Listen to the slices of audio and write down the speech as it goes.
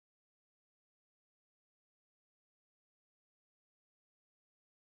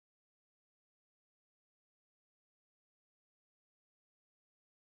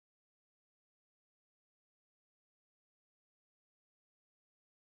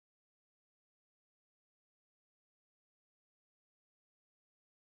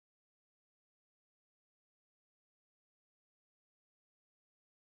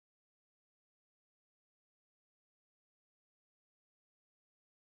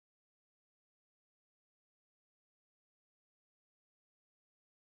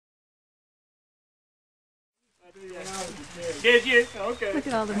Did you? Okay. Look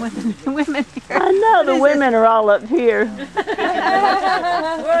at all the women. I know the women are all up here. We're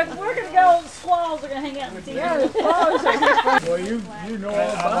gonna go. Squalls are gonna hang out in the TV. Well, you know all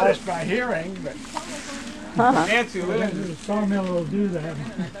about it by hearing, but Nancy Lynn. The sawmill will do that.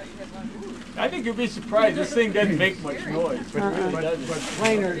 I think you'll be surprised. This thing doesn't make much noise, but it really doesn't. But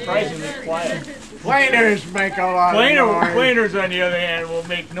planers, surprisingly quiet. Planers make a lot of noise. Planers, on the other hand, will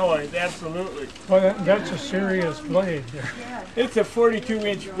make noise. Absolutely. Well, that's a serious blade. It's a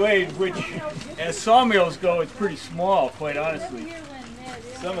 42-inch blade, which, as sawmills go, it's pretty small, quite honestly.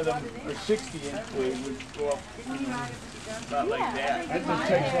 Some of them are 60-inch blades, which go up about like that. That just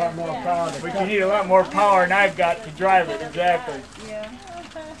takes a lot more power. But you need a lot more power than I've got to drive it, exactly.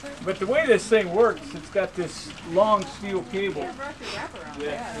 But the way this thing works, it's got this long steel cable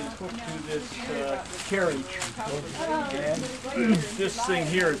that is hooked to this carriage. And this thing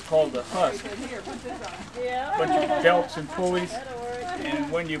here is called the husk. A bunch of belts and pulleys. And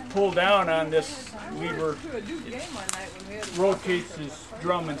when you pull down on this lever, it rotates this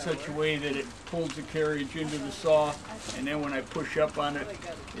drum in such a way that it pulls the carriage into the saw. And then when I push up on it,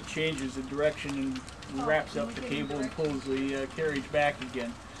 it changes the direction and wraps up the cable and pulls the carriage back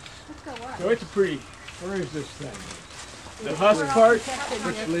again. So it's a pretty... Where is this thing? The husk part?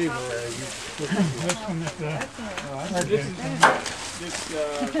 Which lever are you? This one is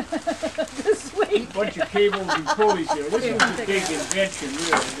This bunch of cables and pulleys here. This was a big invention,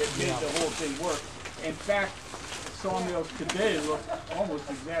 really, that made the whole thing work. In fact, sawmills today look almost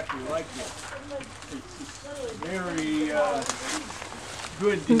exactly like this. It's very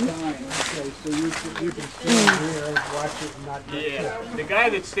good design. Okay, so you can stand here and watch it and not get Yeah, the guy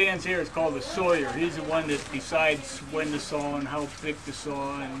that stands here is called the sawyer. He's the one that decides when to saw and how thick to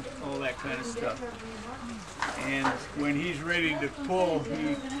saw and all that kind of stuff. And when he's ready to pull,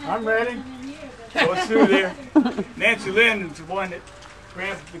 I'm ready. Goes through there. Nancy Lynn is the one that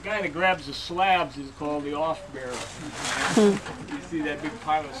grabs, the guy that grabs the slabs is called the off bearer. You see that big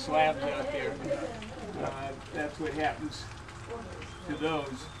pile of slabs out there. That's what happens to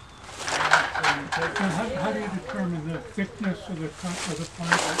those. How do you determine the thickness of the plank?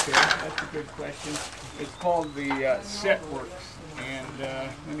 Okay, that's a good question. It's called the set works. And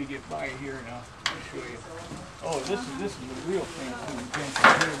let me get by here now. I'll show you. Oh, this is a real fancy invention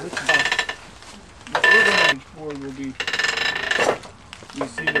here. This board will be. You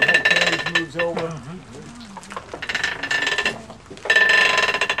see the whole carriage moves over.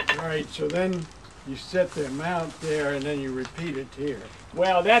 Right. So then you set the amount there, and then you repeat it here.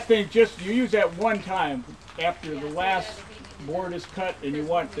 Well, that thing you use that one time after the last board is cut, and you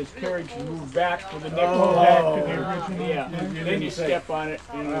want this carriage to move back to the next back to the original. Yeah. Then you step on it.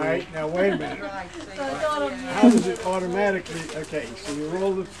 All right. Now wait a minute. How does it automatically? Okay. So you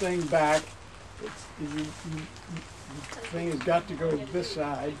roll the thing back. The thing has got to go to this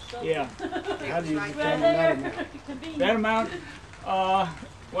side. Yeah. How do you determine that amount? That amount.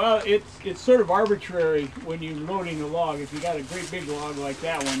 Well, it's sort of arbitrary when you're loading a log. If you got a great big log like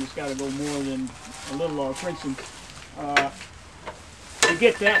that one, it's got to go more than a little log. For instance, to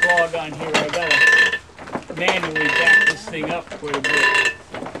get that log on here, I got to manually back this thing up quite a bit.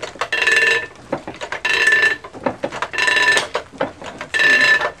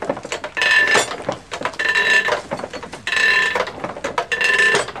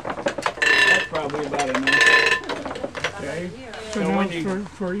 That's probably about enough. Okay. So now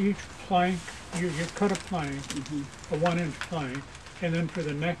for each plank, you cut a plank, a 1-inch plank, and then for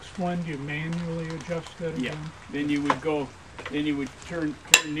the next one, you manually adjust that again? Yeah. Then you would go, then you would turn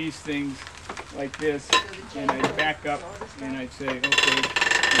these things like this, and I'd back up, and I'd say, okay,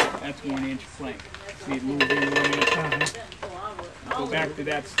 that's 1-inch plank. See it move in 1 inch. Go back to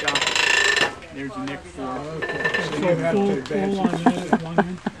that stop. There's the next four. Okay. So So you have to full advance on it. that at 1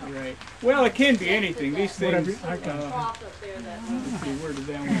 inch? Right. Well, it can be anything. These things. Whatever, I can. Let's see, where did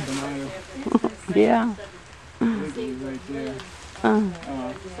that one come out of? Yeah. Right there.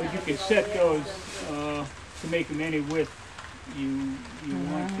 But you can set those to make them any width you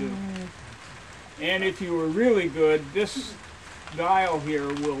want to. And if you were really good, this dial here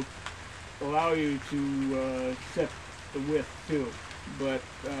will allow you to set the width too. But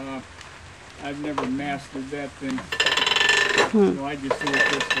I've never mastered that thing. So I just do it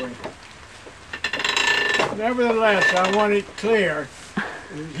this way. Nevertheless, I want it clear.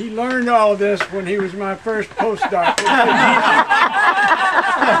 He learned all this when he was my first postdoc.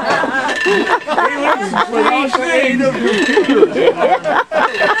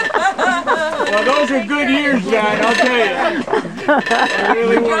 Well, those are good years, John, I'll tell you. They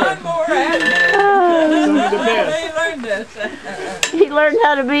really were. Some of the best. He learned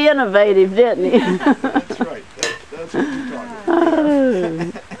how to be innovative, didn't he? That's right. knows what you're talking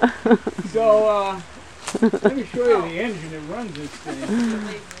about. So, let me show you the engine that runs this thing.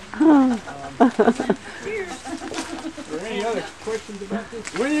 Are there any other questions about this?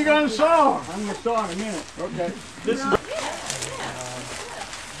 When are you going to saw? I'm going to saw in a minute. Okay. This is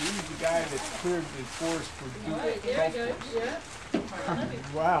he's the guy that cleared the forest for golf.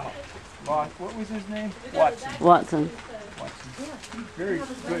 Wow. What was his name? Watson. Watson. Very good.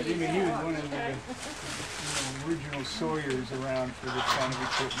 I mean, he was one of the original sawyers around for this kind of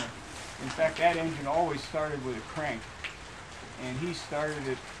equipment. In fact, that engine always started with a crank, and he started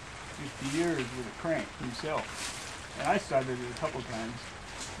it 50 years with a crank himself. And I started it a couple times,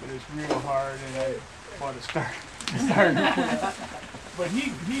 but it's real hard, and I bought a starter. But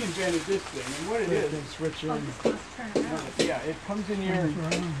he invented this thing, and what it is, Switch in. yeah, it comes in here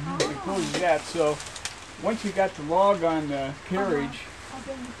and it closes that. So once you got the log on the carriage,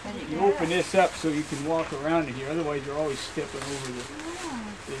 you open this up so you can walk around in here. Otherwise, you're always stepping over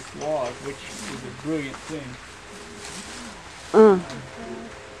this log, which is a brilliant thing.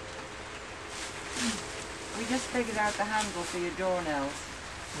 We just figured out the handle for your doornails.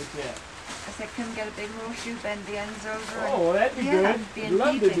 What's that? I said, can we get a big horseshoe, bend the ends over? Oh, well, that'd be Yeah, good. that'd be I'd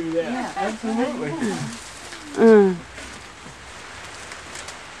love to keeping. do that. Yeah. Absolutely. Mm.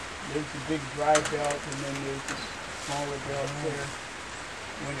 There's the big dry belt, and then there's the smaller belt there.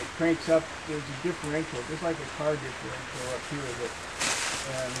 When it cranks up, there's a differential, just like a car differential up here that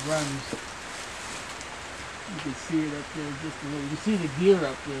runs. You can see it up there just a little. You can see the gear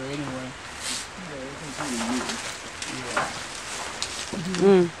up there anyway. Yeah, you can see the gear. Yeah.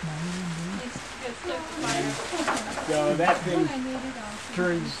 Mm. So that thing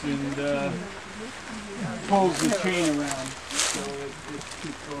turns and pulls the chain around, so it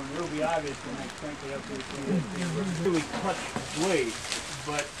keeps going. It'll be obvious when I crank it up. It's really clutch the blade,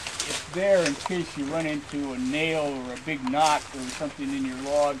 but it's there in case you run into a nail or a big knot or something in your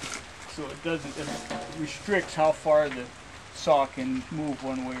log, so it doesn't. It restricts how far the saw can move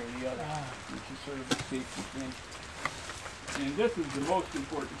one way or the other, which is sort of a safety thing. And this is the most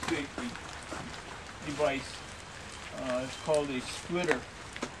important safety device. It's called a splitter.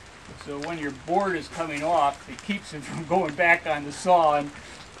 So when your board is coming off, it keeps it from going back on the saw and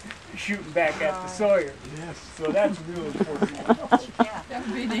shooting back at the sawyer. Yes. So that's really important. That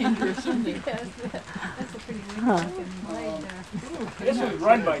would be dangerous, wouldn't it? That's a pretty weak blade there. This was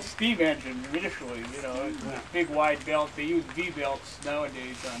run by steam engine initially, you know, with a big wide belt. They use V-belts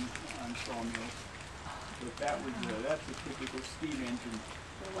nowadays on sawmills. But that was, that's a typical steam engine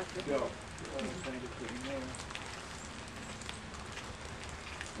belt.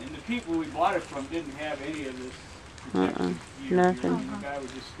 And the people we bought it from didn't have any of this protection gear. Nothing. The guy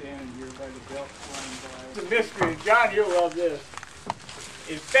was just standing here by the belt flying by. It's a mystery. John, you'll love this.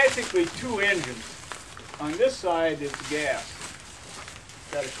 It's basically two engines. On this side is gas.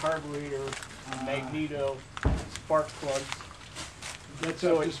 It's got a carburetor, magneto, spark plugs. Gets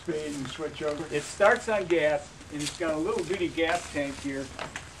up to speed and switch over. It starts on gas, and it's got a little bitty gas tank here.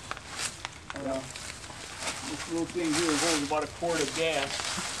 This little thing here holds about a quart of gas.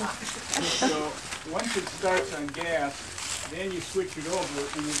 So once it starts on gas, then you switch it over,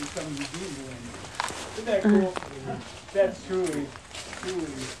 and it becomes a diesel engine. Isn't that cool? That's truly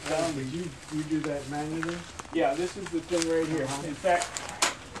astounding. Did you do that manually? Yeah, this is the thing right here. In fact,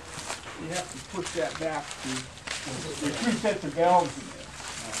 you have to push that back to. There's three sets of valves in there.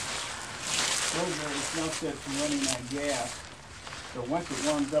 Those are it's now set to running on gas. So once it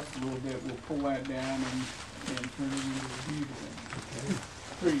warms up a little bit, we'll pull that down and turn it into a diesel engine.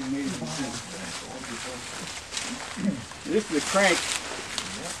 Pretty amazing thing. This is the crank.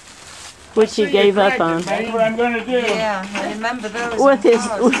 Which he gave up on. That's what I'm going to do. Yeah, I remember those. With in his.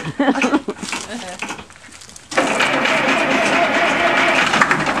 cars.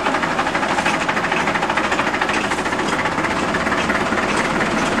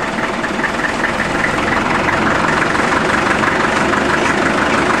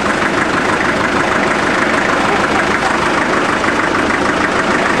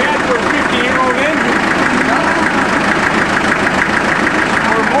 Bad for a 50-year-old engine.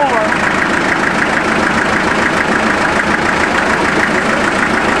 Or more.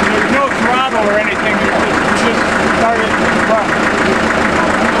 There's no throttle or anything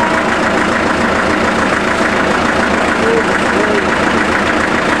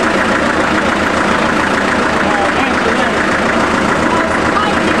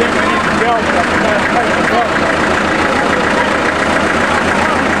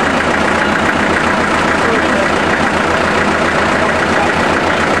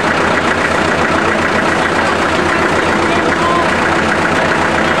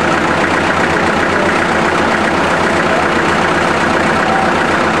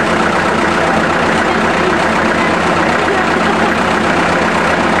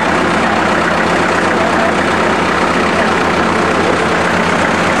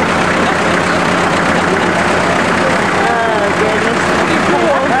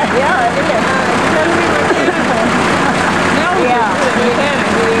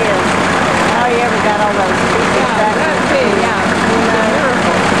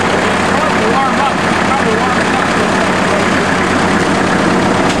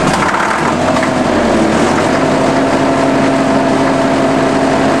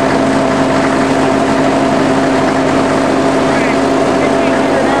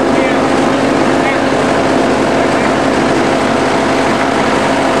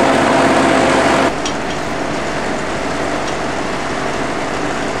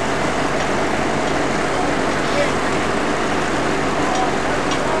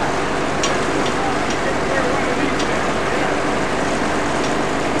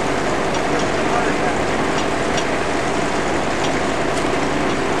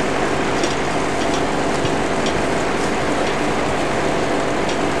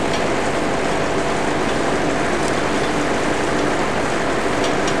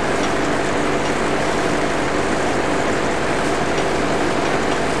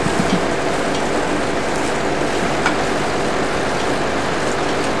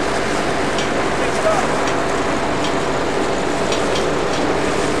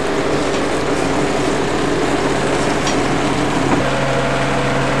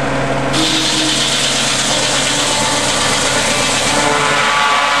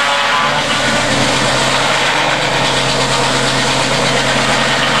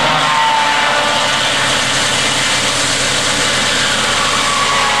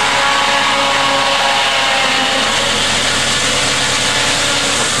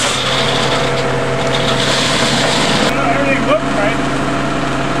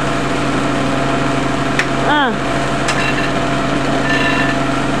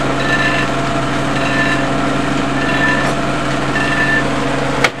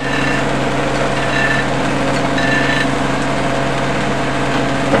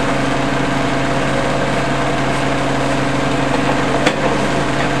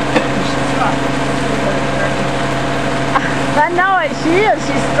she is.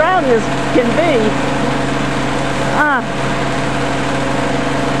 She's strong as can be. Ah.